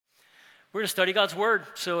We're going to study God's Word.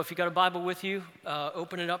 So if you got a Bible with you,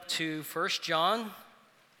 open it up to 1 John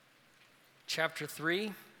chapter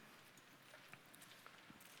 3.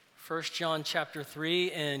 1 John chapter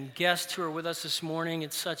 3. And guests who are with us this morning,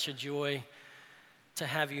 it's such a joy to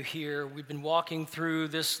have you here. We've been walking through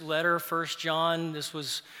this letter, 1 John. This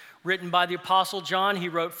was written by the Apostle John. He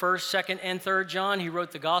wrote 1st, 2nd, and 3rd John. He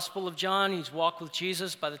wrote the Gospel of John. He's walked with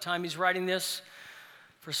Jesus by the time he's writing this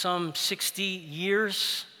for some 60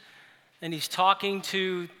 years. And he's talking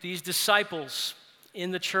to these disciples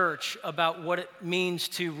in the church about what it means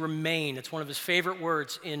to remain. It's one of his favorite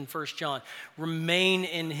words in 1 John. Remain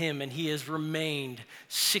in him. And he has remained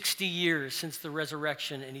 60 years since the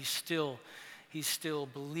resurrection, and he's still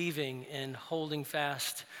believing and holding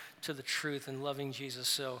fast to the truth and loving Jesus.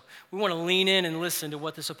 So we want to lean in and listen to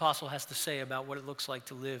what this apostle has to say about what it looks like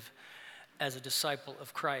to live as a disciple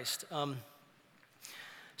of Christ.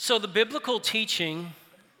 So the biblical teaching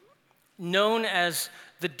known as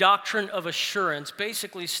the doctrine of assurance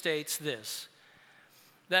basically states this: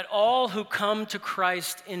 that all who come to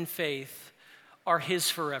Christ in faith are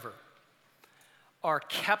his forever, are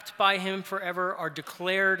kept by him forever, are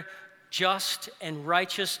declared just and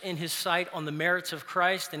righteous in his sight on the merits of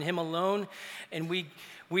Christ and him alone. And we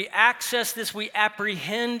access this, we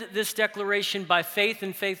apprehend this declaration by faith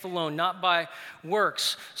and faith alone, not by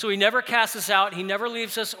works. So he never casts us out, he never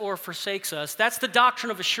leaves us or forsakes us. That's the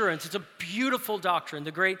doctrine of assurance. It's a beautiful doctrine.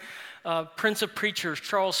 The great Prince of Preachers,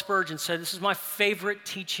 Charles Spurgeon, said, this is my favorite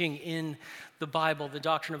teaching in the Bible, the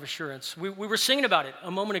doctrine of assurance. We were singing about it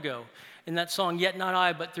a moment ago in that song, Yet Not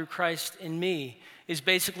I, But Through Christ in Me, is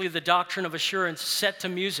basically the doctrine of assurance set to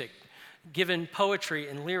music, given poetry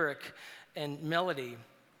and lyric and melody.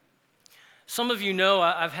 Some of you know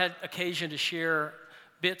I've had occasion to share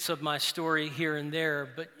bits of my story here and there,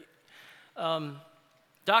 but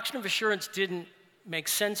doctrine of assurance didn't make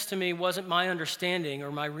sense to me, wasn't my understanding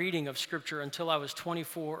or my reading of Scripture until I was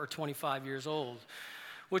 24 or 25 years old,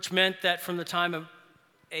 which meant that from the time of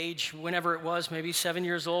age, whenever it was, maybe 7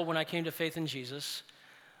 years old when I came to faith in Jesus,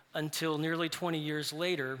 until nearly 20 years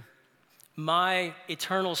later, my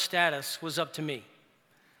eternal status was up to me.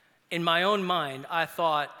 In my own mind, I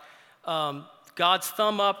thought, God's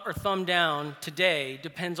thumb up or thumb down today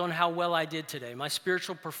depends on how well I did today. My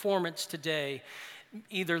spiritual performance today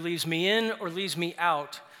either leaves me in or leaves me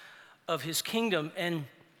out of his kingdom. And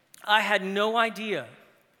I had no idea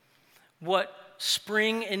what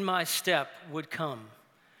spring in my step would come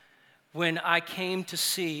when I came to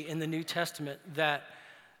see in the New Testament that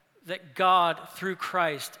God, through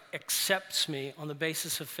Christ, accepts me on the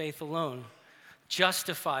basis of faith alone,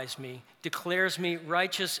 justifies me, declares me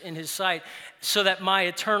righteous in his sight, so that my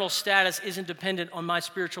eternal status isn't dependent on my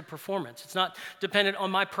spiritual performance. It's not dependent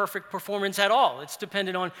on my perfect performance at all. It's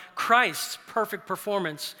dependent on Christ's perfect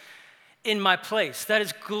performance in my place. That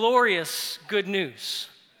is glorious good news.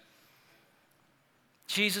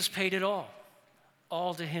 Jesus paid it all.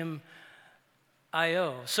 All to him I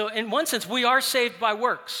owe. So in one sense, we are saved by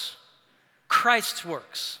works, Christ's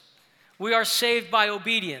works. We are saved by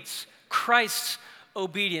obedience, Christ's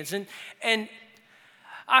obedience. And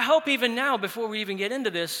I hope even now, before we even get into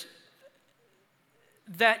this,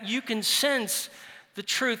 that you can sense the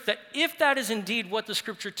truth that if that is indeed what the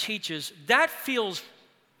Scripture teaches, that feels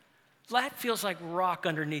like rock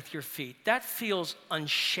underneath your feet. That feels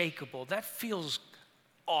unshakable. That feels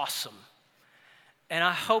awesome. And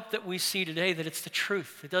I hope that we see today that it's the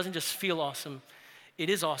truth. It doesn't just feel awesome. It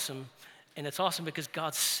is awesome. And it's awesome because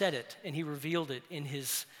God said it and he revealed it in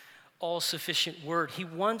his all-sufficient word. He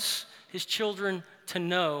wants his children to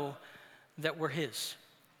know that we're his.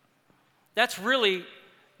 That's really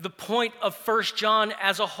the point of 1 John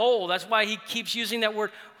as a whole. That's why he keeps using that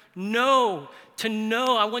word, know. To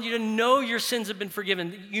know, I want you to know your sins have been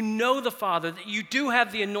forgiven. That you know the Father, that you do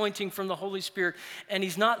have the anointing from the Holy Spirit, and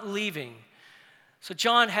he's not leaving. So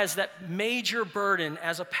John has that major burden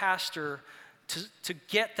as a pastor to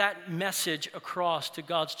get that message across to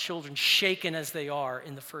God's children, shaken as they are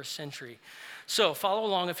in the first century. So follow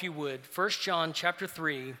along if you would. 1 John chapter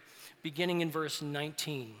 3, beginning in verse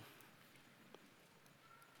 19.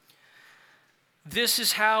 This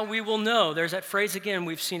is how we will know. There's that phrase again,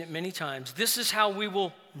 we've seen it many times. This is how we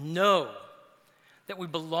will know that we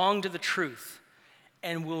belong to the truth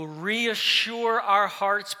and will reassure our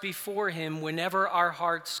hearts before him whenever our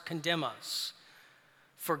hearts condemn us.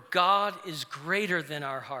 For God is greater than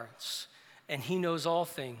our hearts, and he knows all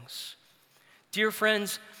things. Dear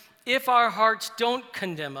friends, if our hearts don't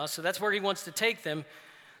condemn us, so that's where he wants to take them,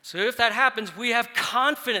 so if that happens, we have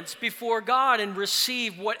confidence before God and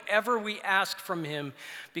receive whatever we ask from him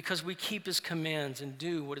because we keep his commands and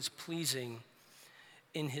do what is pleasing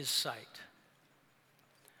in his sight.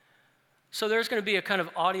 So there's going to be a kind of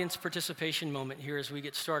audience participation moment here as we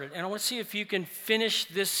get started. And I want to see if you can finish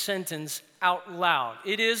this sentence out loud.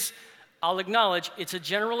 It is, I'll acknowledge, it's a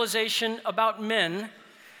generalization about men.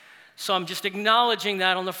 So I'm just acknowledging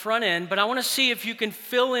that on the front end. But I want to see if you can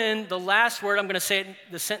fill in the last word. I'm going to say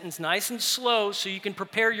the sentence nice and slow so you can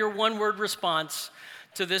prepare your one-word response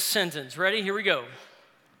to this sentence. Ready? Here we go.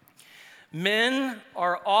 Men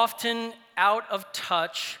are often out of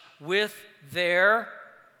touch with their...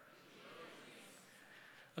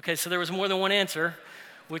 Okay, so there was more than one answer,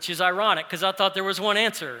 which is ironic because I thought there was one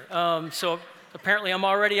answer. So apparently I'm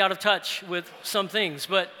already out of touch with some things.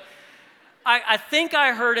 But I think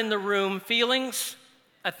I heard in the room feelings.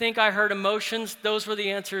 I think I heard emotions. Those were the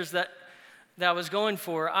answers that I was going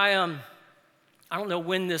for. I don't know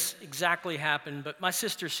when this exactly happened, but my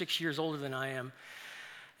sister's 6 years older than I am.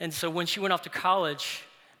 And so when she went off to college,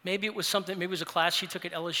 maybe it was a class she took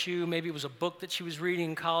at LSU, maybe it was a book that she was reading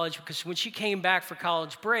in college, because when she came back for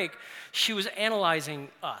college break, she was analyzing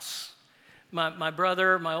us, my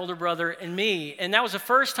brother, my older brother, and me. And that was the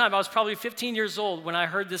first time, I was probably 15 years old when I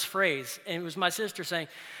heard this phrase, and it was my sister saying,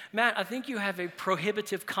 "Matt, I think you have a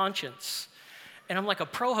prohibitive conscience." And I'm like, "A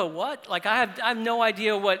proho what?" Like, I have no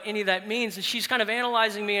idea what any of that means, and she's kind of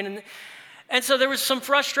analyzing me, and so there was some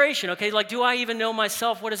frustration, okay? Like, do I even know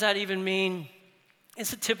myself? What does that even mean?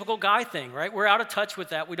 It's a typical guy thing, right? We're out of touch with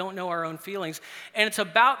that. We don't know our own feelings. And it's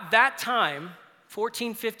about that time,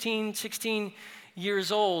 14, 15, 16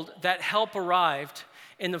 years old, that help arrived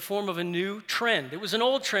in the form of a new trend. It was an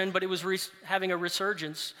old trend, but it was having a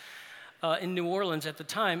resurgence in New Orleans at the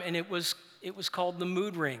time, and it was called the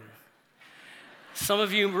mood ring. Some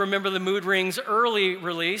of you remember the mood ring's early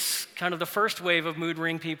release, kind of the first wave of mood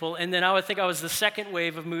ring people, and then I would think I was the second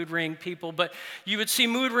wave of mood ring people, but you would see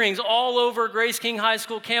mood rings all over Grace King High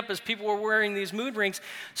School campus. People were wearing these mood rings.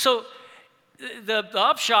 So the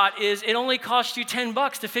upshot is it only cost you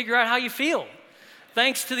 $10 to figure out how you feel,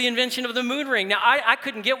 thanks to the invention of the mood ring. Now, I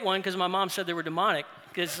couldn't get one because my mom said they were demonic,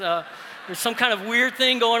 because there's some kind of weird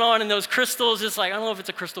thing going on in those crystals. It's like, I don't know if it's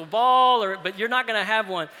a crystal ball, but you're not going to have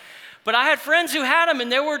one. But I had friends who had them,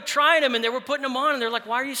 and they were trying them, and they were putting them on, and they're like,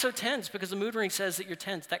 "Why are you so tense?" Because the mood ring says that you're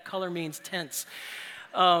tense. That color means tense.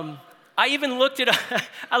 I even looked it up.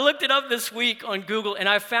 I looked it up this week on Google, and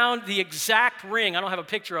I found the exact ring. I don't have a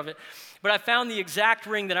picture of it, but I found the exact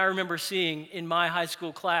ring that I remember seeing in my high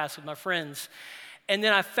school class with my friends. And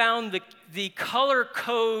then I found the color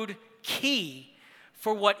code key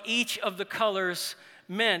for what each of the colors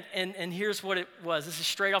meant, and here's what it was. This is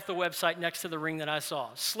straight off the website next to the ring that I saw.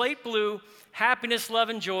 Slate blue, happiness, love,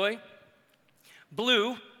 and joy.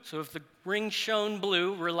 Blue, so if the ring shone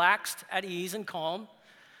blue, relaxed, at ease, and calm.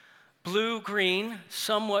 Blue-green,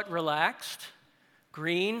 somewhat relaxed.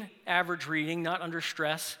 Green, average reading, not under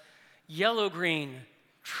stress. Yellow-green,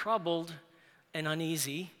 troubled and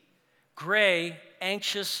uneasy. Gray,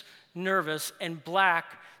 anxious, nervous. And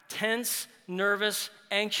black, tense, nervous,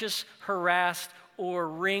 anxious, harassed, or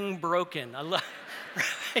ring broken. I love,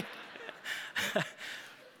 right?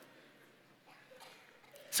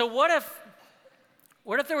 So what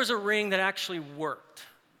if there was a ring that actually worked?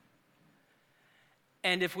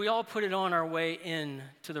 And if we all put it on our way in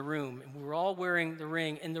to the room, and we were all wearing the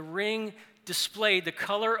ring, and the ring displayed, the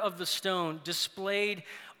color of the stone displayed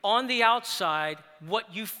on the outside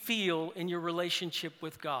what you feel in your relationship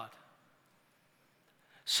with God.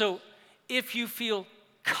 So if you feel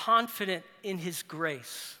confident in his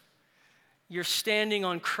grace, you're standing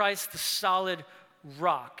on Christ, the solid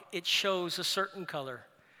rock, it shows a certain color.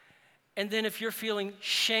 And then if you're feeling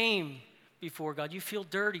shame before God, you feel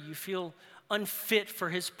dirty, you feel unfit for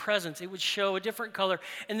his presence, it would show a different color.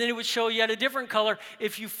 And then it would show yet a different color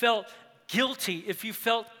if you felt guilty, if you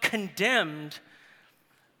felt condemned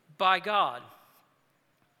by God.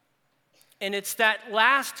 And it's that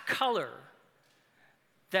last color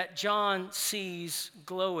that John sees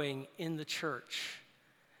glowing in the church.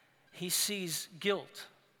 He sees guilt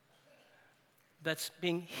that's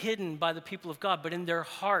being hidden by the people of God, but in their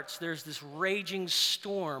hearts there's this raging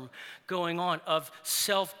storm going on of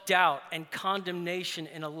self-doubt and condemnation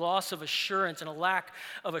and a loss of assurance and a lack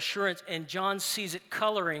of assurance, and John sees it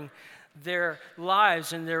coloring their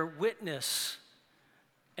lives and their witness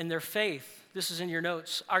and their faith. This is in your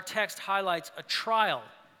notes. Our text highlights a trial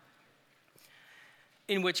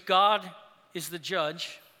in which God is the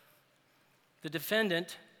judge, the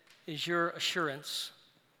defendant is your assurance,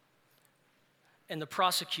 and the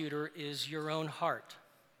prosecutor is your own heart.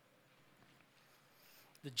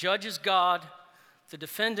 The judge is God, the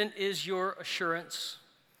defendant is your assurance,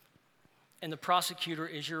 and the prosecutor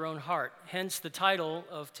is your own heart. Hence, the title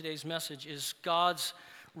of today's message is God's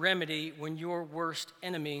Remedy When Your Worst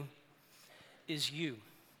Enemy is You.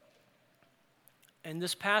 And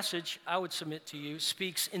this passage, I would submit to you,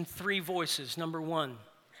 speaks in three voices. Number one,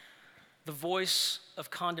 the voice of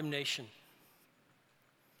condemnation.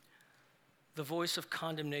 The voice of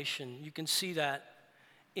condemnation. You can see that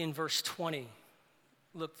in verse 20.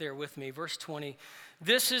 Look there with me, verse 20.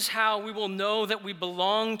 This is how we will know that we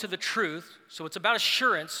belong to the truth. So it's about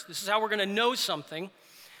assurance. This is how we're going to know something.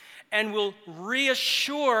 And will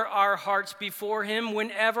reassure our hearts before him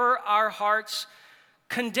whenever our hearts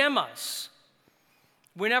condemn us.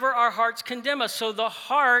 Whenever our hearts condemn us. So the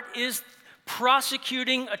heart is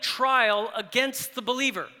prosecuting a trial against the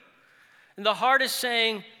believer. And the heart is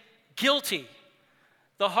saying, guilty.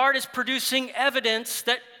 The heart is producing evidence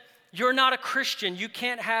that you're not a Christian. You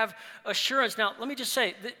can't have assurance. Now, let me just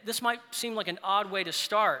say, this might seem like an odd way to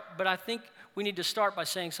start, but I think we need to start by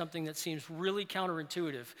saying something that seems really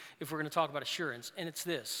counterintuitive if we're going to talk about assurance, and it's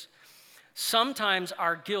this. Sometimes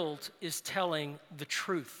our guilt is telling the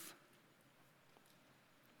truth.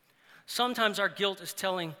 Sometimes our guilt is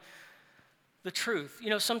telling the truth.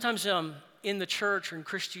 You know, sometimes in the church or in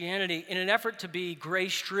Christianity, in an effort to be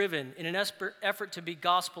grace-driven, in an effort to be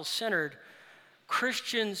gospel-centered,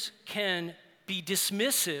 Christians can be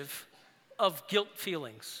dismissive of guilt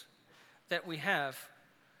feelings that we have.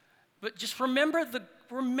 But just remember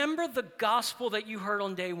the gospel that you heard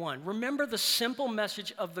on day one. Remember the simple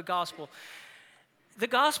message of the gospel. The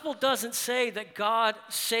gospel doesn't say that God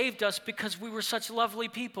saved us because we were such lovely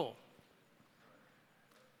people.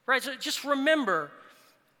 Right? So just remember,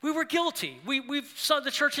 we were guilty.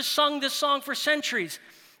 The church has sung this song for centuries.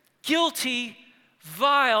 Guilty,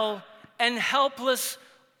 vile, and helpless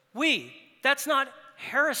we. That's not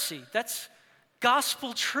heresy. That's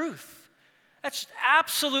gospel truth. That's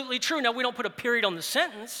absolutely true. Now, we don't put a period on the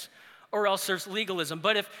sentence or else there's legalism.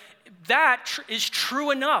 But if that is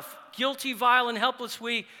true enough, guilty, vile, and helpless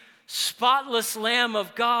we, spotless Lamb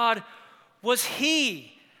of God was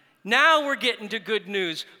he. Now we're getting to good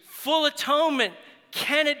news. Full atonement.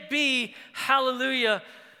 Can it be? Hallelujah.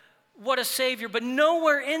 What a Savior. But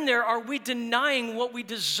nowhere in there are we denying what we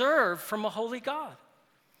deserve from a holy God.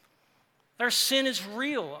 Our sin is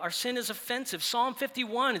real. Our sin is offensive. Psalm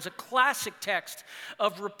 51 is a classic text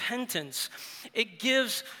of repentance. It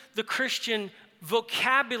gives the Christian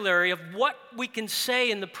vocabulary of what we can say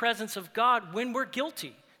in the presence of God when we're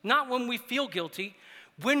guilty. Not when we feel guilty,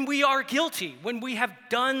 when we are guilty, when we have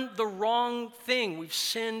done the wrong thing. We've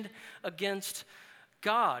sinned against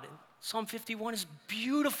God. Psalm 51 is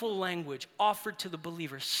beautiful language offered to the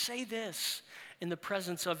believer. Say this in the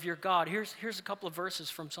presence of your God. Here's a couple of verses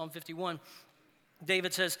from Psalm 51.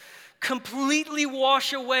 David says, completely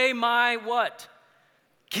wash away my what?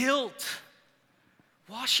 Guilt.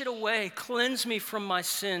 Wash it away. Cleanse me from my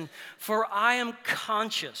sin. For I am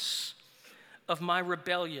conscious of my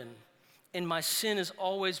rebellion, and my sin is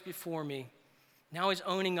always before me. Now he's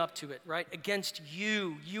owning up to it, right? Against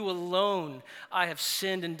you, you alone, I have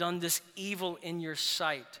sinned and done this evil in your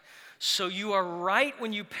sight. So you are right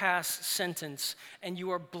when you pass sentence, and you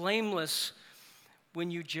are blameless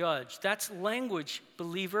when you judge. That's language,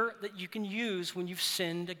 believer, that you can use when you've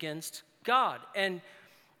sinned against God. And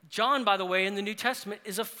John, by the way, in the New Testament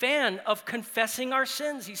is a fan of confessing our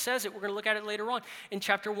sins. He says it. We're going to look at it later on in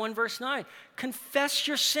chapter 1, verse 9. Confess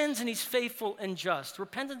your sins, and he's faithful and just.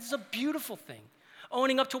 Repentance is a beautiful thing.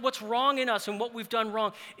 Owning up to what's wrong in us and what we've done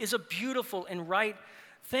wrong is a beautiful and right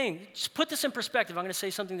thing. Just put this in perspective. I'm going to say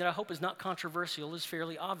something that I hope is not controversial, is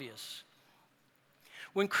fairly obvious.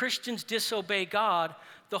 When Christians disobey God,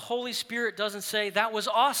 the Holy Spirit doesn't say, that was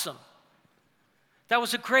awesome. That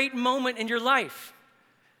was a great moment in your life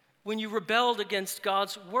when you rebelled against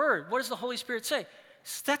God's word. What does the Holy Spirit say?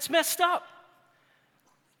 That's messed up.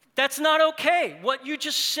 That's not okay. What you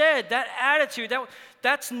just said, that attitude,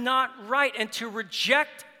 that's not right. And to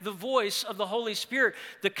reject the voice of the Holy Spirit,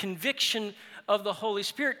 the conviction of the Holy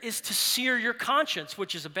Spirit, is to sear your conscience,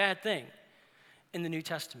 which is a bad thing in the New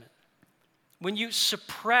Testament. When you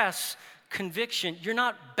suppress conviction, you're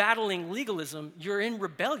not battling legalism, you're in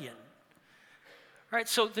rebellion. Right?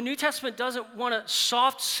 So the New Testament doesn't want to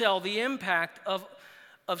soft sell the impact of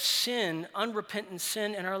sin, unrepentant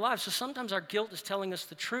sin in our lives. So sometimes our guilt is telling us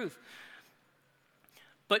the truth.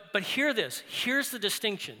 But hear this. Here's the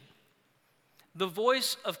distinction. The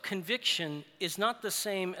voice of conviction is not the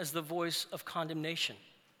same as the voice of condemnation.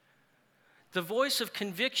 The voice of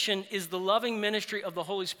conviction is the loving ministry of the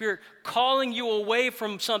Holy Spirit calling you away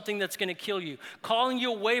from something that's going to kill you, calling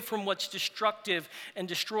you away from what's destructive and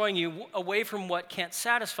destroying you, away from what can't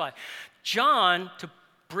satisfy. John, to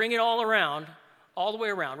bring it all around, all the way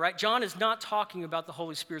around, right? John is not talking about the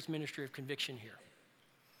Holy Spirit's ministry of conviction here,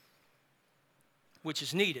 which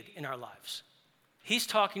is needed in our lives. He's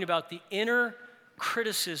talking about the inner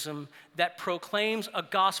criticism that proclaims a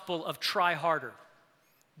gospel of try harder.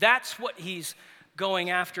 That's what he's going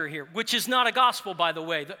after here, which is not a gospel, by the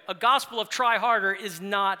way. A gospel of try harder is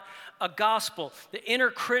not a gospel. The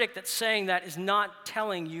inner critic that's saying that is not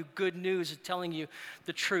telling you good news. It's telling you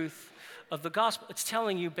the truth of the gospel. It's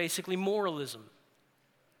telling you basically moralism.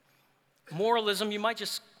 Moralism, I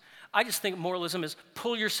just think moralism is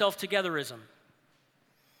pull yourself togetherism.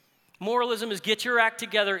 Moralism is get your act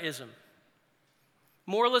togetherism.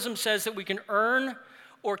 Moralism says that we can earn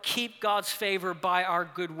or keep God's favor by our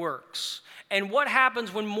good works. And what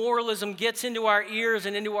happens when moralism gets into our ears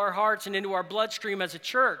and into our hearts and into our bloodstream as a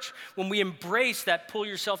church, when we embrace that pull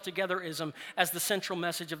yourself togetherism as the central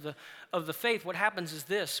message of the faith, what happens is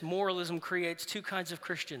this: moralism creates two kinds of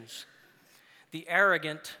Christians, the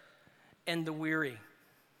arrogant and the weary.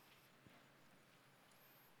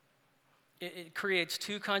 It creates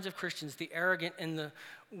two kinds of Christians, the arrogant and the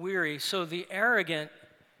weary. So the arrogant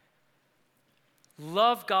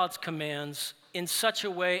love God's commands in such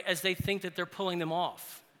a way as they think that they're pulling them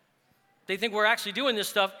off. They think we're actually doing this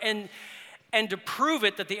stuff, and to prove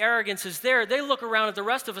it that the arrogance is there, they look around at the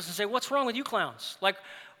rest of us and say, what's wrong with you clowns? Like,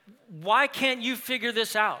 why can't you figure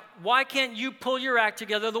this out? Why can't you pull your act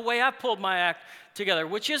together the way I pulled my act together?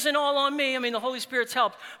 Which isn't all on me. I mean, the Holy Spirit's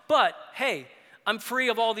helped. But, hey, I'm free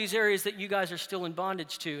of all these areas that you guys are still in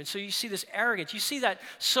bondage to. And so you see this arrogance. You see that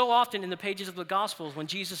so often in the pages of the Gospels when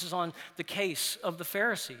Jesus is on the case of the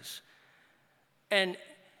Pharisees. And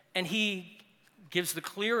he gives the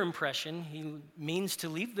clear impression, he means to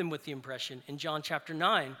leave them with the impression in John chapter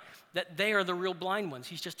 9, that they are the real blind ones.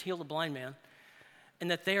 He's just healed a blind man. And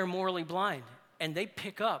that they are morally blind. And they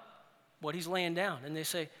pick up what he's laying down. And they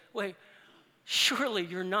say, wait, surely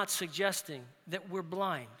you're not suggesting that we're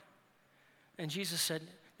blind. And Jesus said,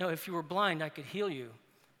 no, if you were blind, I could heal you.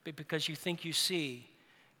 But because you think you see,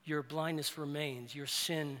 your blindness remains, your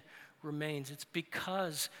sin remains. It's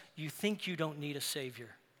because you think you don't need a Savior.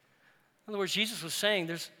 In other words, Jesus was saying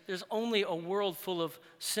there's only a world full of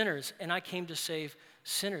sinners, and I came to save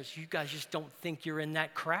sinners. You guys just don't think you're in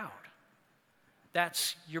that crowd.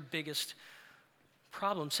 That's your biggest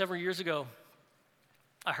problem. Several years ago,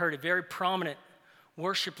 I heard a very prominent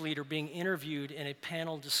worship leader being interviewed in a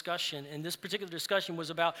panel discussion, and this particular discussion was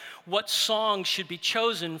about what songs should be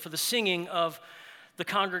chosen for the singing of the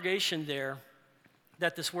congregation there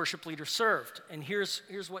that this worship leader served. And here's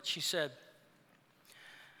what she said.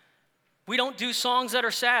 We don't do songs that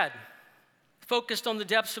are sad, focused on the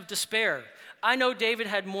depths of despair. I know David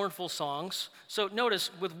had mournful songs, so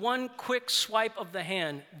notice, with one quick swipe of the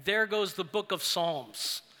hand, there goes the book of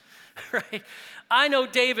Psalms, right? I know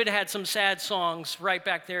David had some sad songs right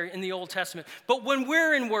back there in the Old Testament. But when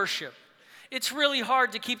we're in worship, it's really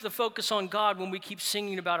hard to keep the focus on God when we keep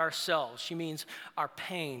singing about ourselves. She means our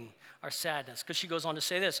pain, our sadness. Because she goes on to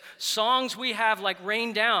say this, songs we have like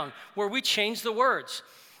Rain Down, where we change the words.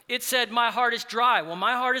 It said, my heart is dry. Well,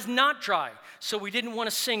 my heart is not dry. So we didn't want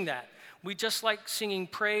to sing that. We just like singing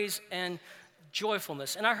praise and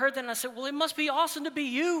joyfulness. And I heard that and I said, well, it must be awesome to be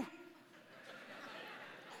you.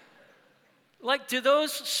 Like, do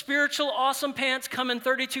those spiritual awesome pants come in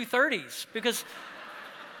 3230s?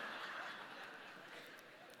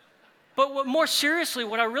 But more seriously,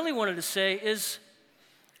 what I really wanted to say is,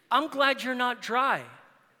 I'm glad you're not dry.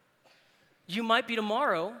 You might be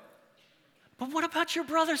tomorrow, but what about your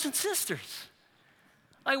brothers and sisters?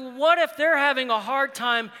 Like, what if they're having a hard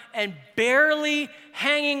time and barely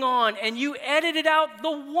hanging on, and you edited out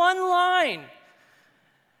the one line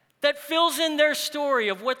that fills in their story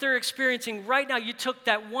of what they're experiencing right now? You took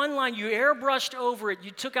that one line, you airbrushed over it,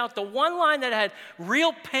 you took out the one line that had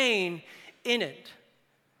real pain in it.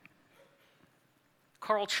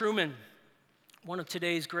 Carl Trueman, one of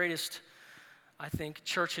today's greatest, I think,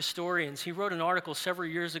 church historians, he wrote an article several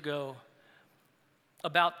years ago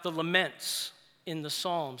about the laments in the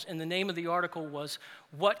Psalms, and the name of the article was,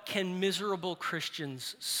 What Can Miserable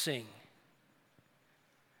Christians Sing?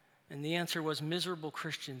 And the answer was, miserable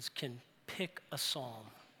Christians can pick a psalm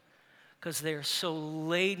because they are so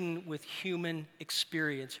laden with human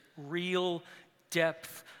experience, real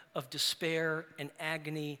depth of despair and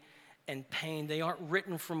agony and pain. They aren't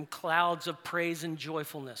written from clouds of praise and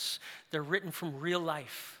joyfulness. They're written from real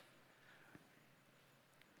life.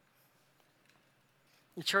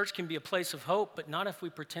 The church can be a place of hope, but not if we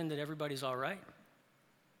pretend that everybody's all right.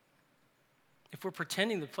 If we're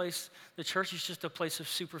pretending the church is just a place of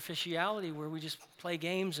superficiality where we just play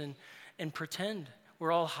games and pretend.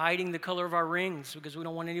 We're all hiding the color of our rings because we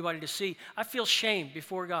don't want anybody to see. I feel shame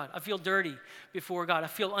before God. I feel dirty before God. I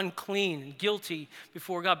feel unclean and guilty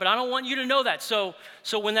before God. But I don't want you to know that. So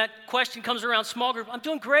when that question comes around small group, I'm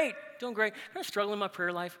doing great. I'm kind of struggling in my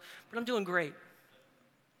prayer life, but I'm doing great.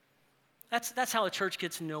 That's how a church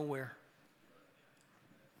gets nowhere.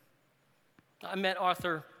 I met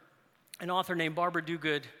an author named Barbara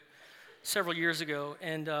Dogood several years ago,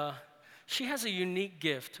 and she has a unique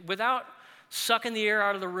gift. Without sucking the air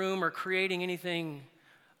out of the room or creating anything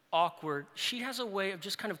awkward, she has a way of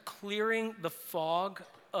just kind of clearing the fog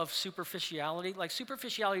of superficiality. Like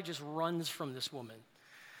superficiality just runs from this woman.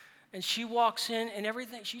 And she walks in and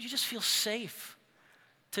everything, you just feel safe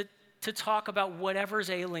to talk about whatever's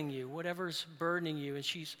ailing you, whatever's burdening you. And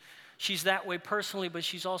she's that way personally, but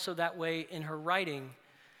she's also that way in her writing.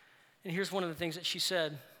 And here's one of the things that she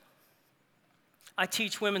said. I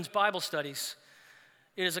teach women's Bible studies.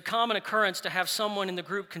 It is a common occurrence to have someone in the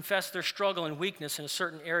group confess their struggle and weakness in a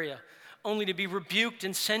certain area, only to be rebuked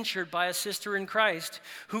and censured by a sister in Christ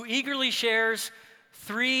who eagerly shares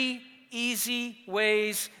 3 easy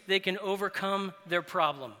ways they can overcome their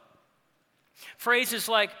problem. Phrases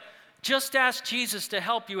like, just ask Jesus to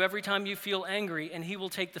help you every time you feel angry and he will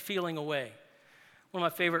take the feeling away. One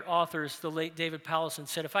of my favorite authors, the late David Powlison,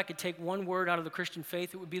 said, if I could take one word out of the Christian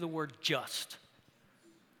faith, it would be the word just.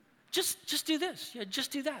 Just do this. Yeah,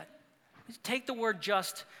 just do that. Take the word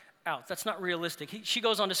just out. That's not realistic. She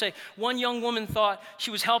goes on to say, one young woman thought she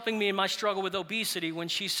was helping me in my struggle with obesity when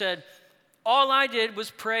she said, all I did was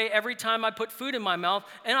pray every time I put food in my mouth,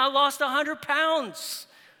 and I lost 100 pounds.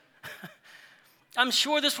 I'm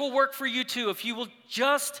sure this will work for you too if you will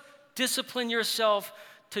just discipline yourself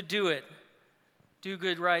to do it.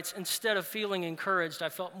 Dogood writes, instead of feeling encouraged, I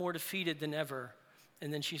felt more defeated than ever.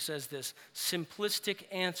 And then she says this, simplistic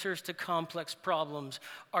answers to complex problems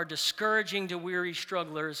are discouraging to weary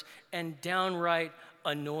strugglers and downright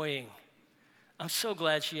annoying. I'm so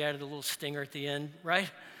glad she added a little stinger at the end, right?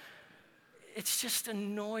 It's just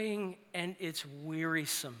annoying and it's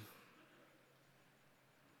wearisome.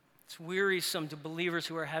 It's wearisome to believers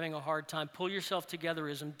who are having a hard time. Pull yourself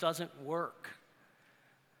togetherism doesn't work.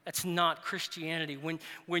 That's not Christianity.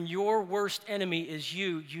 When your worst enemy is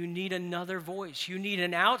you, you need another voice. You need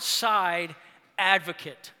an outside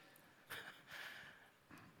advocate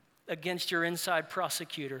against your inside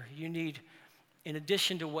prosecutor. You need, in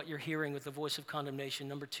addition to what you're hearing with the voice of condemnation,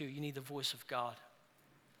 number 2, you need the voice of God.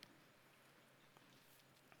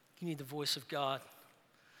 You need the voice of God.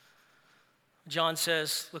 John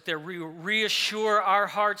says, look there, reassure our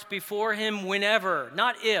hearts before him whenever,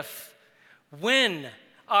 not if, when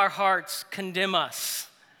our hearts condemn us.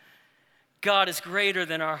 God is greater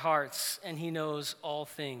than our hearts, and he knows all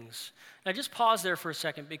things. Now just pause there for a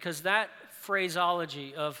second, because that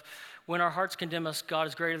phraseology of when our hearts condemn us, God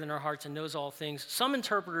is greater than our hearts and knows all things, some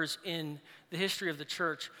interpreters in the history of the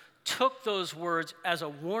church took those words as a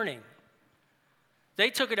warning.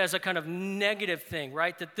 They took it as a kind of negative thing,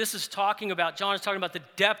 right? That this is talking about, John is talking about the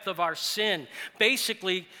depth of our sin.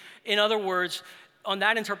 Basically, in other words, on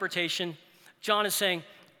that interpretation, John is saying,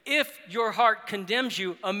 if your heart condemns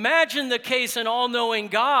you, imagine the case an all-knowing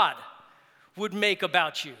God would make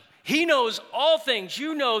about you. He knows all things.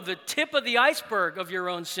 You know the tip of the iceberg of your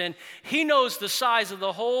own sin. He knows the size of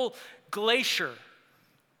the whole glacier.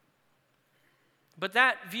 But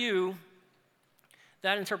that view,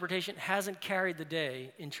 that interpretation hasn't carried the day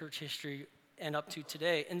in church history and up to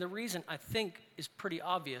today. And the reason, I think, is pretty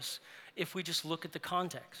obvious if we just look at the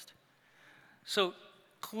context. So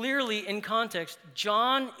clearly in context,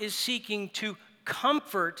 John is seeking to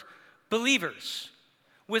comfort believers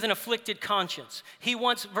with an afflicted conscience. He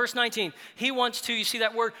wants, verse 19, he wants to, you see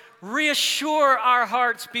that word, reassure our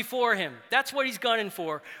hearts before him. That's what he's gunning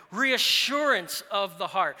for, reassurance of the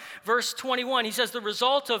heart. Verse 21, he says the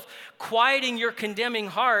result of quieting your condemning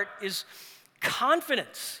heart is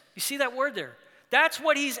confidence. You see that word there? That's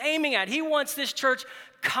what he's aiming at. He wants this church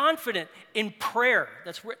confident in prayer.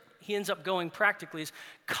 That's where he ends up going practically, is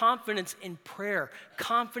confidence in prayer,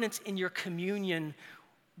 confidence in your communion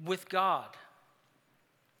with God.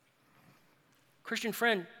 Christian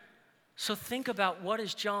friend, so think about what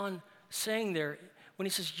is John saying there when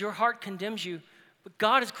he says your heart condemns you, but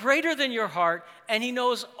God is greater than your heart and he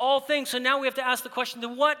knows all things. So now we have to ask the question,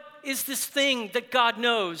 then what is this thing that God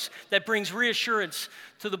knows that brings reassurance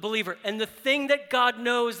to the believer? And the thing that God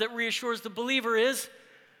knows that reassures the believer is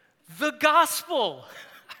the gospel.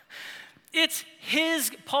 It's his,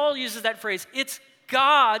 Paul uses that phrase, it's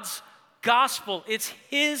God's gospel. It's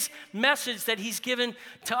his message that he's given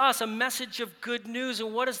to us, a message of good news.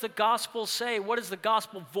 And what does the gospel say? What does the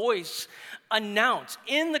gospel voice announce?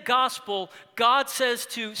 In the gospel, God says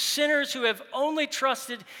to sinners who have only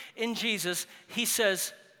trusted in Jesus, he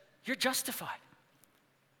says, you're justified.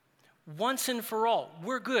 Once and for all,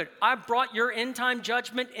 we're good. I brought your end time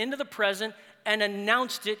judgment into the present and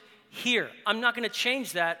announced it here. I'm not going to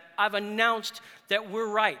change that. I've announced that we're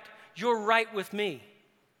right. You're right with me.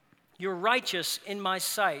 You're righteous in my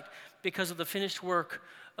sight because of the finished work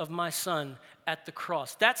of my Son at the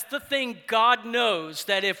cross. That's the thing God knows,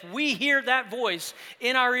 that if we hear that voice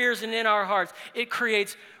in our ears and in our hearts, it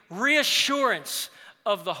creates reassurance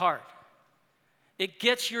of the heart. It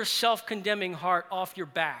gets your self-condemning heart off your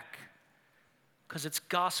back because it's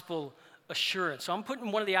gospel assurance. So I'm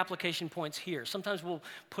putting one of the application points here. Sometimes we'll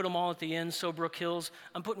put them all at the end, Sobrook Hills.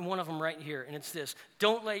 I'm putting one of them right here, and it's this.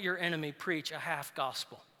 Don't let your enemy preach a half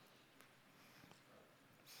gospel.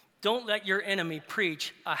 Don't let your enemy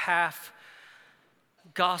preach a half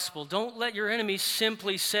gospel. Don't let your enemy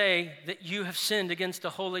simply say that you have sinned against a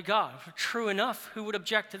holy God. True enough, who would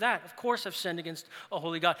object to that? Of course I've sinned against a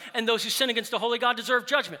holy God. And those who sin against a holy God deserve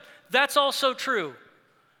judgment. That's also true.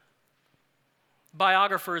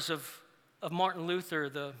 Biographers of Martin Luther,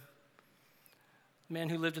 the man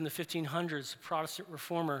who lived in the 1500s, a Protestant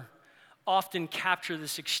reformer, often capture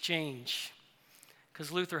this exchange.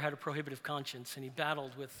 Because Luther had a prohibitive conscience and he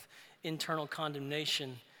battled with internal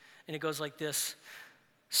condemnation. And it goes like this.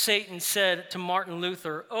 Satan said to Martin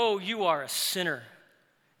Luther, "Oh, you are a sinner."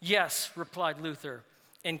 "Yes," replied Luther,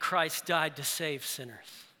 "and Christ died to save sinners."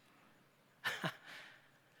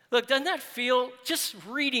 Look, doesn't that feel, just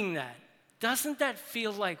reading that, doesn't that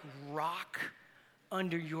feel like rock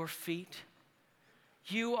under your feet?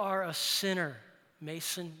 You are a sinner,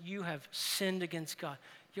 Mason. You have sinned against God.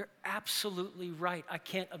 You're absolutely right. I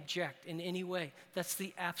can't object in any way. That's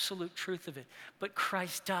the absolute truth of it. But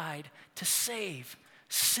Christ died to save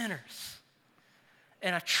sinners.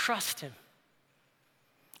 And I trust him.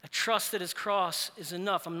 I trust that his cross is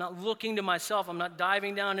enough. I'm not looking to myself. I'm not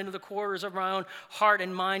diving down into the corridors of my own heart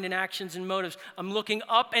and mind and actions and motives. I'm looking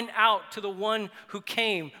up and out to the one who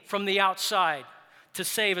came from the outside to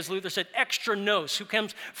save, as Luther said, extra nos, who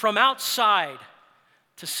comes from outside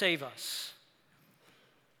to save us.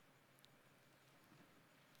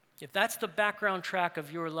 If that's the background track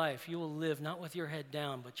of your life, you will live not with your head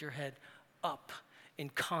down, but your head up in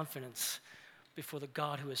confidence before the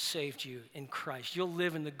God who has saved you in Christ. You'll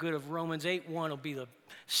live in the good of Romans 8:1 will be the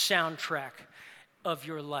soundtrack of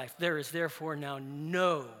your life. There is therefore now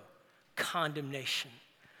no condemnation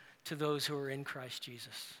to those who are in Christ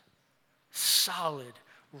Jesus. Solid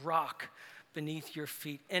rock beneath your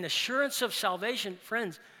feet. And assurance of salvation,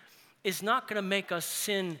 friends, is not going to make us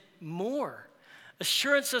sin more.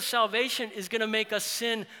 Assurance of salvation is going to make us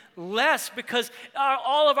sin less because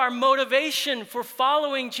all of our motivation for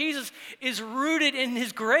following Jesus is rooted in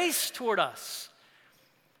his grace toward us.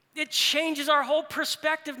 It changes our whole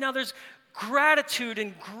perspective. Now there's gratitude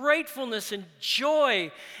and gratefulness and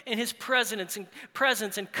joy in his presence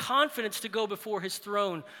and confidence to go before his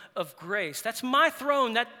throne of grace. That's my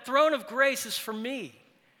throne. That throne of grace is for me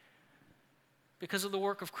because of the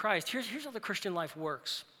work of Christ. Here's how the Christian life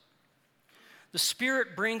works. The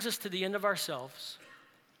Spirit brings us to the end of ourselves,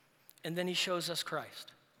 and then he shows us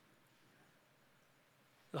Christ.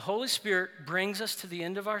 The Holy Spirit brings us to the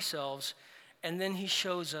end of ourselves, and then he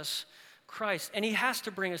shows us Christ. And he has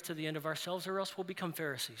to bring us to the end of ourselves, or else we'll become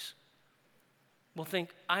Pharisees. We'll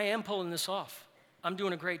think, I am pulling this off. I'm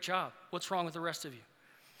doing a great job. What's wrong with the rest of you?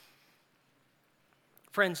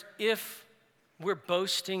 Friends, if we're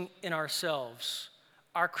boasting in ourselves,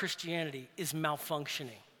 our Christianity is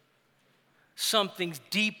malfunctioning. Something's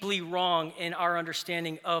deeply wrong in our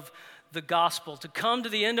understanding of the gospel. To come to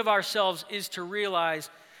the end of ourselves is to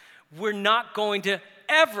realize we're not going to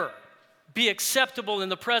ever be acceptable in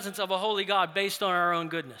the presence of a holy God based on our own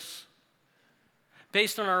goodness,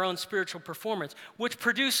 based on our own spiritual performance, which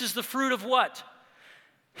produces the fruit of what?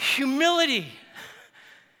 Humility.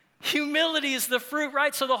 Humility is the fruit,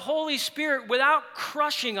 right? So the Holy Spirit, without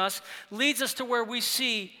crushing us, leads us to where we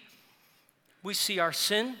see our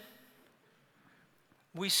sin.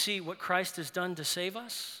 We see what Christ has done to save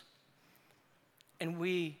us, and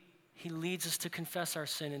he leads us to confess our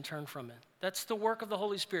sin and turn from it. That's the work of the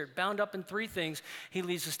Holy Spirit, bound up in three things. He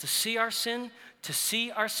leads us to see our sin, to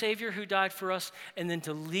see our Savior who died for us, and then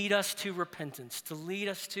to lead us to repentance, to lead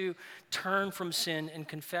us to turn from sin and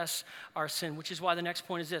confess our sin, which is why the next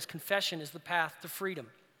point is this: confession is the path to freedom.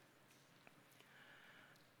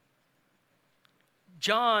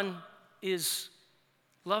 John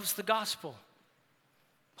loves the gospel.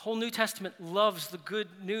 Whole New Testament loves the good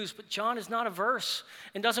news, but John is not averse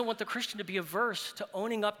and doesn't want the Christian to be averse to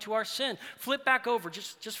owning up to our sin. Flip back over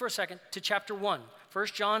just for a second to chapter 1. 1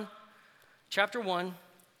 John chapter 1,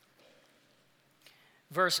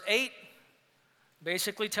 verse 8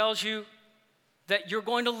 basically tells you that you're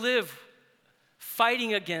going to live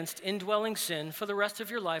fighting against indwelling sin for the rest of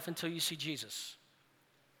your life until you see Jesus.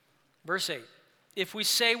 Verse 8, if we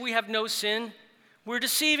say we have no sin, we're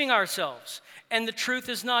deceiving ourselves, and the truth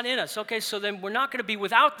is not in us. Okay, so then we're not going to be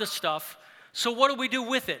without the stuff, so what do we do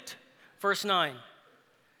with it? Verse 9,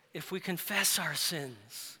 if we confess our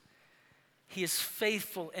sins, he is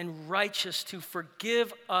faithful and righteous to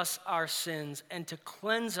forgive us our sins and to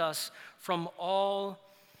cleanse us from all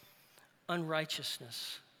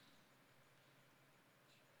unrighteousness.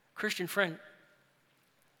 Christian friend,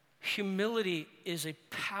 humility is a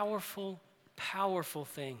powerful, powerful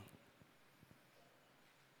thing.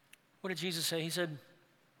 What did Jesus say? He said,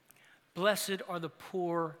 blessed are the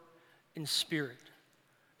poor in spirit,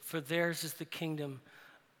 for theirs is the kingdom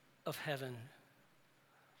of heaven.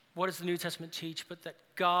 What does the New Testament teach? But that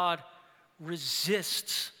God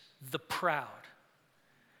resists the proud,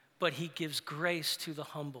 but he gives grace to the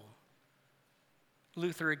humble.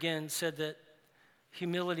 Luther again said that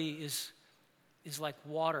humility is like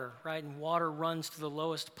water, right? And water runs to the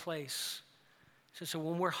lowest place. So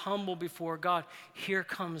when we're humble before God, here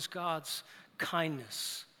comes God's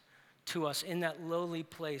kindness to us in that lowly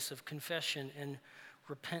place of confession and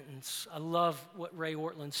repentance. I love what Ray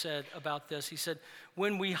Ortlund said about this. He said,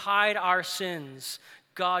 when we hide our sins,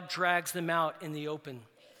 God drags them out in the open.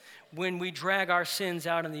 When we drag our sins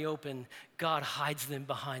out in the open, God hides them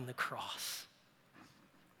behind the cross.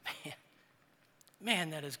 Man,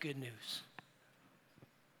 that is good news.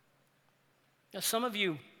 Now, some of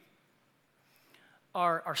you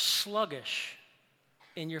are sluggish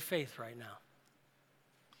in your faith right now.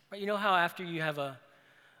 Right? You know how after you have a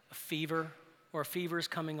fever or a fever is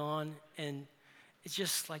coming on and it's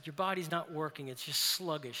just like your body's not working, it's just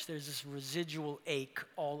sluggish. There's this residual ache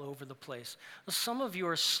all over the place. Well, some of you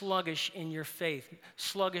are sluggish in your faith,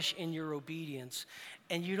 sluggish in your obedience,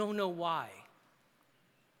 and you don't know why.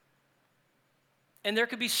 And there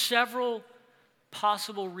could be several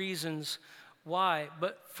possible reasons why,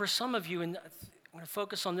 but for some of you, and I'm going to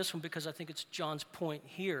focus on this one because I think it's John's point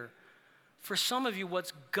here. For some of you,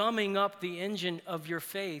 what's gumming up the engine of your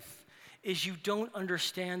faith is you don't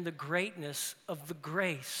understand the greatness of the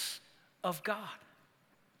grace of God.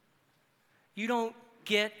 You don't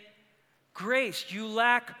get grace. You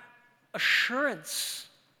lack assurance.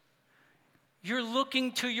 You're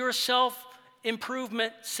looking to your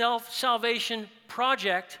self-improvement, self-salvation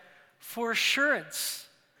project for assurance.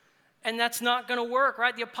 And that's not going to work,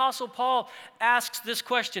 right? The Apostle Paul asks this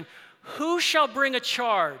question, who shall bring a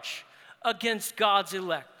charge against God's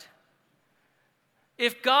elect?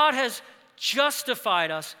 If God has justified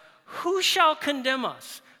us, who shall condemn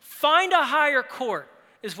us? Find a higher court,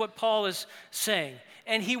 is what Paul is saying.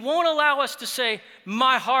 And he won't allow us to say,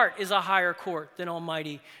 my heart is a higher court than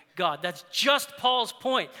Almighty God. That's just Paul's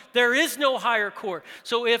point. There is no higher court.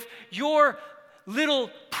 So if your little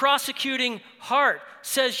prosecuting heart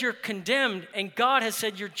says you're condemned and God has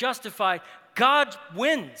said you're justified, God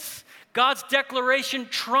wins. God's declaration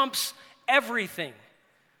trumps everything.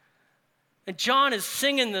 And John is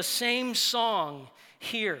singing the same song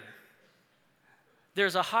here.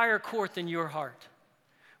 There's a higher court than your heart.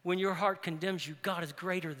 When your heart condemns you, God is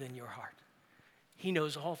greater than your heart. He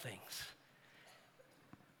knows all things.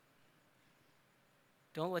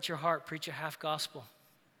 Don't let your heart preach a half gospel.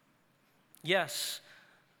 Yes,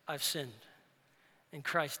 I've sinned, and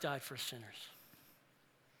Christ died for sinners.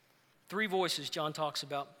 3 voices John talks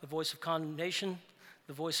about: the voice of condemnation,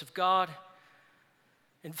 the voice of God,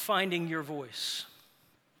 and finding your voice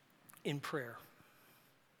in prayer.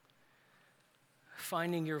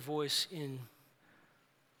 Finding your voice in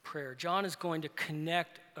prayer. John is going to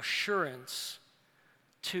connect assurance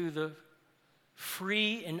to the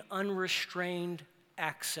free and unrestrained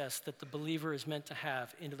access that the believer is meant to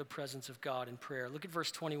have into the presence of God in prayer. Look at verse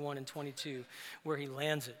 21 and 22 where he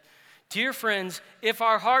lands it. Dear friends, if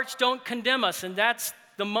our hearts don't condemn us, and that's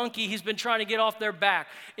the monkey he's been trying to get off their back.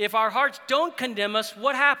 If our hearts don't condemn us,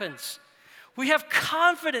 what happens? We have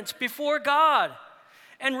confidence before God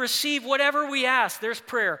and receive whatever we ask. There's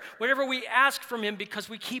prayer. Whatever we ask from him because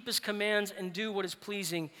we keep his commands and do what is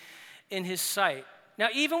pleasing in his sight. Now,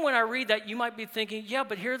 even when I read that, you might be thinking, yeah,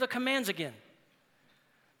 but here are the commands again.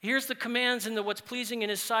 Here's the commands and what's pleasing in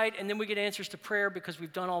his sight, and then we get answers to prayer because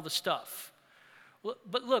we've done all the stuff.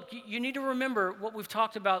 But look, you need to remember what we've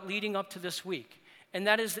talked about leading up to this week, and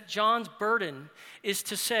that is that John's burden is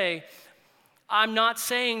to say, I'm not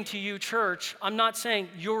saying to you, church, I'm not saying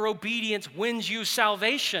your obedience wins you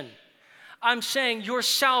salvation. I'm saying your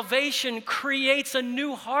salvation creates a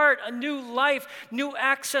new heart, a new life, new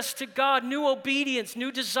access to God, new obedience,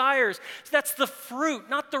 new desires. So that's the fruit,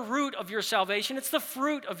 not the root of your salvation. It's the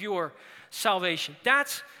fruit of your salvation.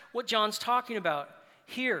 That's what John's talking about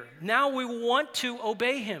here. Now we want to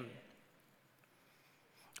obey him.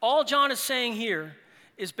 All John is saying here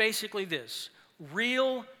is basically this: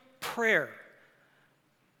 real prayer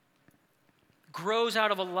grows out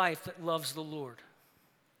of a life that loves the Lord.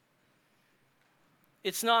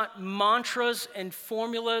 It's not mantras and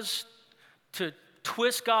formulas to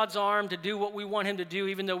twist God's arm to do what we want him to do,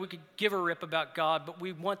 even though we could give a rip about God, but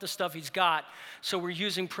we want the stuff he's got, so we're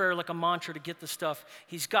using prayer like a mantra to get the stuff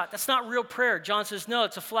he's got. That's not real prayer. John says, no,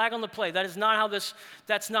 it's a flag on the play. That's not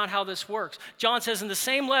how this works. John says in the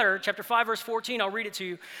same letter, chapter 5, verse 14, I'll read it to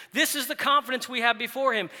you. This is the confidence we have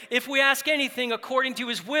before him. If we ask anything according to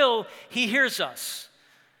his will, he hears us.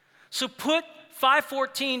 So put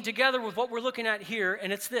 5:14 together with what we're looking at here,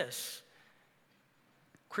 and it's this.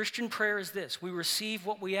 Christian prayer is this: we receive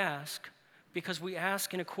what we ask because we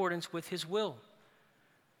ask in accordance with his will.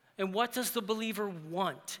 And what does the believer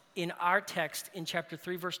want in our text in chapter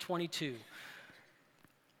 3, verse 22?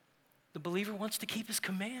 The believer wants to keep his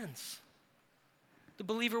commands. The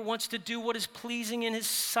believer wants to do what is pleasing in his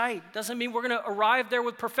sight. Doesn't mean we're going to arrive there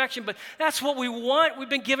with perfection, but that's what we want. We've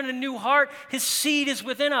been given a new heart. His seed is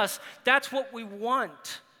within us. That's what we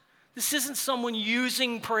want. This isn't someone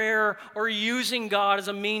using prayer or using God as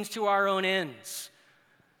a means to our own ends.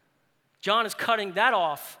 John is cutting that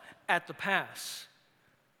off at the pass.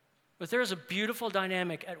 But there's a beautiful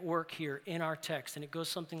dynamic at work here in our text, and it goes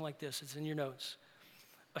something like this. It's in your notes.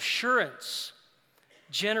 Assurance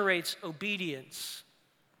generates obedience,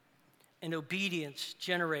 and obedience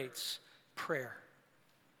generates prayer.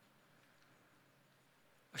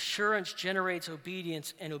 Assurance generates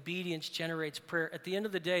obedience, and obedience generates prayer. At the end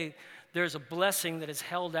of the day, there's a blessing that is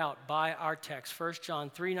held out by our text. 1 John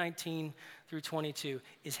 3:19 through 22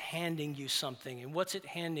 is handing you something. And what's it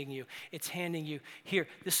handing you? It's handing you, here,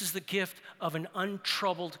 this is the gift of an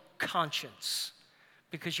untroubled conscience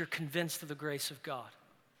because you're convinced of the grace of God.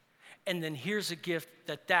 And then here's a gift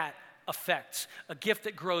that affects. A gift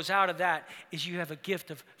that grows out of that is you have a gift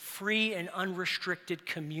of free and unrestricted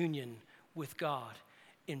communion with God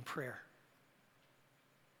in prayer.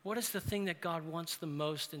 What is the thing that God wants the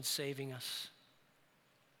most in saving us?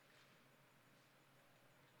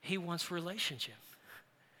 He wants relationship.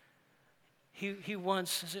 He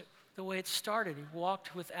wants, the way it started, he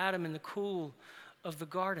walked with Adam in the cool of the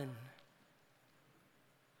garden.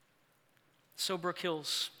 So, Brook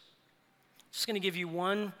Hills, just going to give you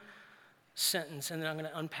one sentence, and then I'm going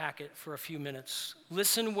to unpack it for a few minutes.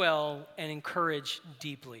 Listen well and encourage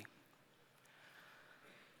deeply.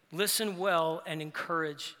 Listen well and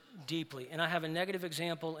encourage deeply. And I have a negative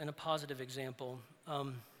example and a positive example.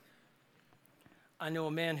 I know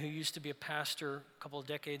a man who used to be a pastor a couple of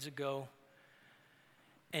decades ago,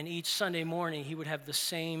 and each Sunday morning he would have the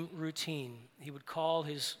same routine. He would call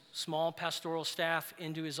his small pastoral staff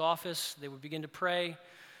into his office. They would begin to pray.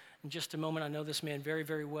 In just a moment, I know this man very,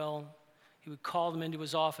 very well. He would call them into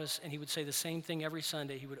his office, and he would say the same thing every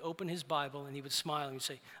Sunday. He would open his Bible, and he would smile, and he'd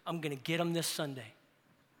say, I'm going to get them this Sunday.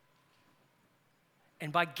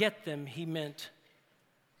 And by get them, he meant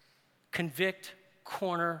convict,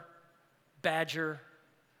 corner, badger,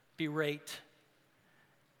 berate.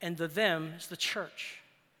 And the them is the church.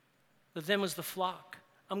 The them is the flock.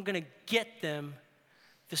 I'm going to get them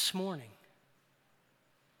this morning.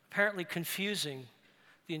 Apparently confusing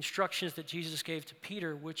the instructions that Jesus gave to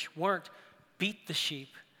Peter, which weren't beat the sheep,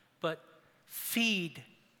 but feed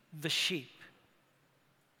the sheep.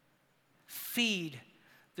 Feed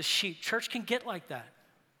the sheep. Church can get like that.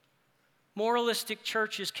 Moralistic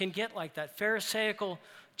churches can get like that. Pharisaical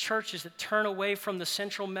churches that turn away from the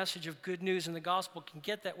central message of good news in the gospel can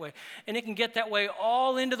get that way. And it can get that way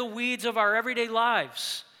all into the weeds of our everyday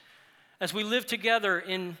lives as we live together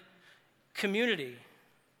in community.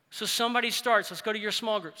 So somebody starts, let's go to your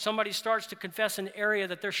small group. Somebody starts to confess an area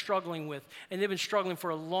that they're struggling with, and they've been struggling for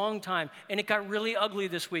a long time, and it got really ugly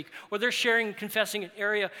this week. Or they're sharing and confessing an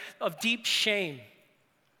area of deep shame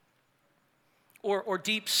or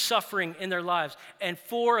deep suffering in their lives. And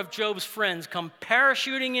 4 of Job's friends come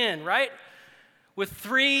parachuting in, right? With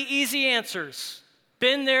 3 easy answers.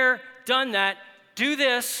 Been there, done that, do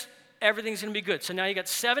this, everything's gonna be good. So now you got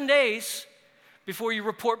 7 days before you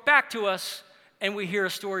report back to us and we hear a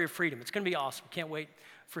story of freedom. It's going to be awesome. Can't wait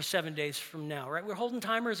for 7 days from now, right? We're holding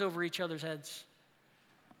timers over each other's heads.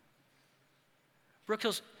 Brook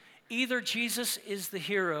Hills, Either Jesus is the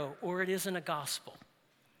hero or it isn't a gospel.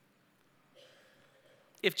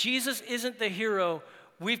 If Jesus isn't the hero,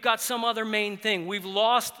 we've got some other main thing. We've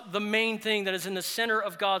lost the main thing that is in the center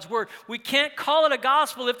of God's word. We can't call it a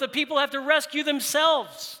gospel if the people have to rescue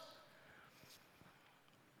themselves.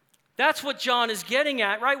 That's what John is getting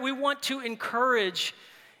at, right? We want to encourage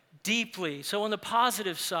deeply. So on the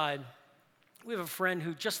positive side, we have a friend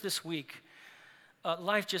who just this week,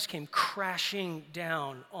 life just came crashing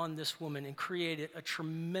down on this woman and created a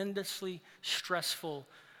tremendously stressful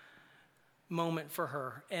moment for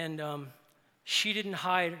her. And she didn't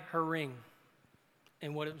hide her ring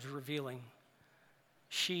and what it was revealing.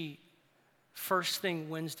 First thing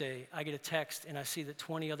Wednesday, I get a text and I see that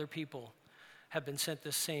 20 other people have been sent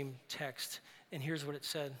this same text. And here's what it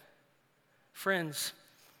said. Friends,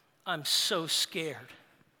 I'm so scared.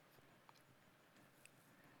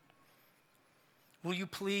 Will you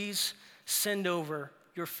please send over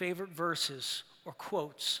your favorite verses or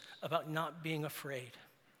quotes about not being afraid,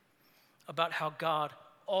 about how God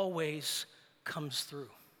always comes through?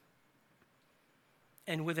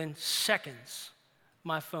 And within seconds,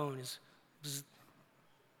 my phone is bzz,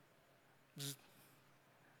 bzz.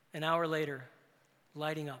 An hour later,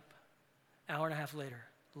 lighting up. Hour and a half later,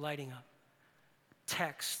 lighting up.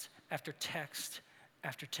 Text after text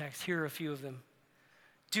after text. Here are a few of them.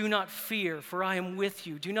 Do not fear, for I am with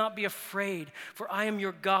you. Do not be afraid, for I am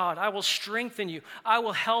your God. I will strengthen you. I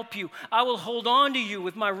will help you. I will hold on to you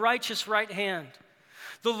with my righteous right hand.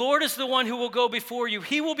 The Lord is the one who will go before you.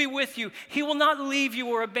 He will be with you. He will not leave you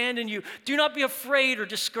or abandon you. Do not be afraid or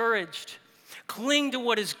discouraged. Cling to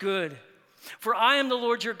what is good. For I am the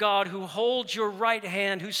Lord your God who holds your right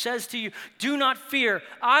hand, who says to you, do not fear,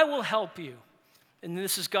 I will help you. And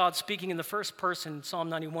this is God speaking in the first person, Psalm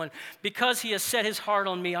 91. Because he has set his heart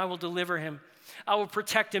on me, I will deliver him. I will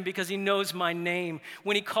protect him because he knows my name.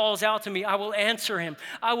 When he calls out to me, I will answer him.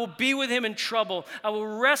 I will be with him in trouble. I will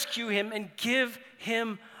rescue him and give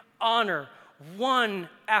him honor. One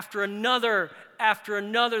after another,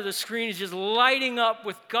 the screen is just lighting up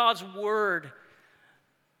with God's word.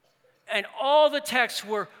 And all the texts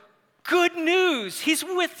were good news. He's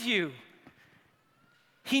with you.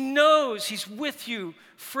 He knows he's with you,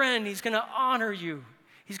 friend. He's going to honor you.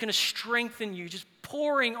 He's going to strengthen you, just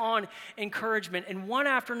pouring on encouragement. And one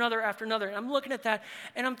after another. And I'm looking at that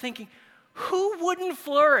and I'm thinking, who wouldn't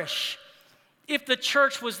flourish if the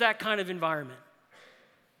church was that kind of environment?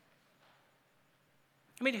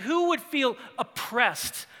 I mean, who would feel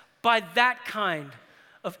oppressed by that kind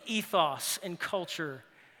of ethos and culture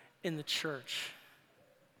in the church?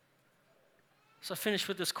 So I finish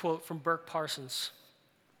with this quote from Burk Parsons.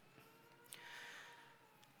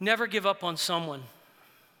 Never give up on someone.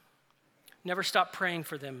 Never stop praying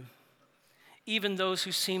for them, even those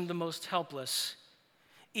who seem the most helpless,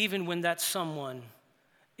 even when that someone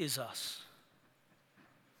is us.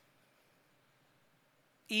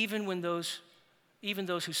 Even those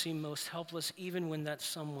who seem most helpless, even when that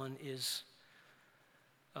someone is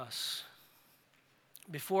us.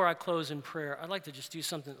 Before I close in prayer, I'd like to just do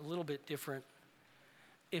something a little bit different.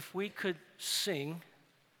 If we could sing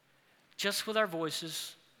just with our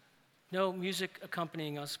voices, no music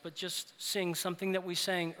accompanying us, but just sing something that we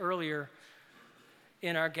sang earlier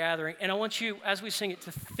in our gathering. And I want you, as we sing it,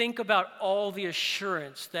 to think about all the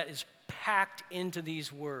assurance that is packed into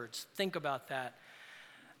these words. Think about that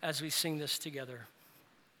as we sing this together.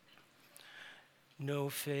 No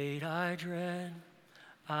fate I dread,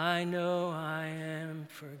 I know I am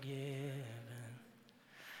forgiven.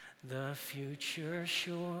 The future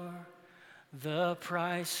sure, the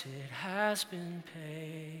price it has been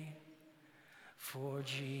paid. For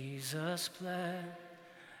Jesus bled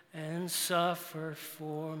and suffered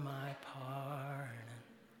for my pardon,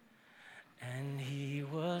 and he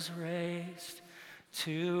was raised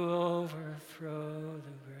to overthrow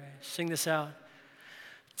the grave. Sing this out.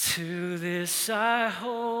 To this I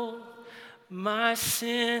hold, my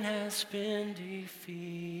sin has been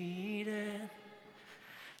defeated.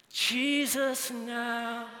 Jesus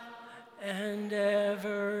now and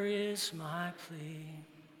ever is my plea.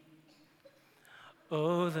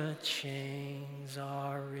 Oh, the chains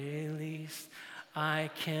are released, I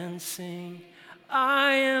can sing.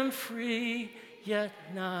 I am free, yet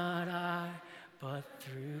not I, but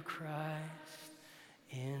through Christ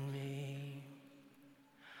in me.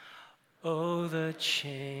 Oh, the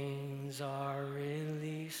chains are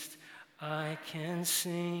released, I can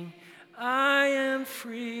sing. I am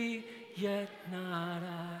free, yet not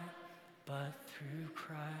I, but through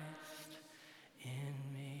Christ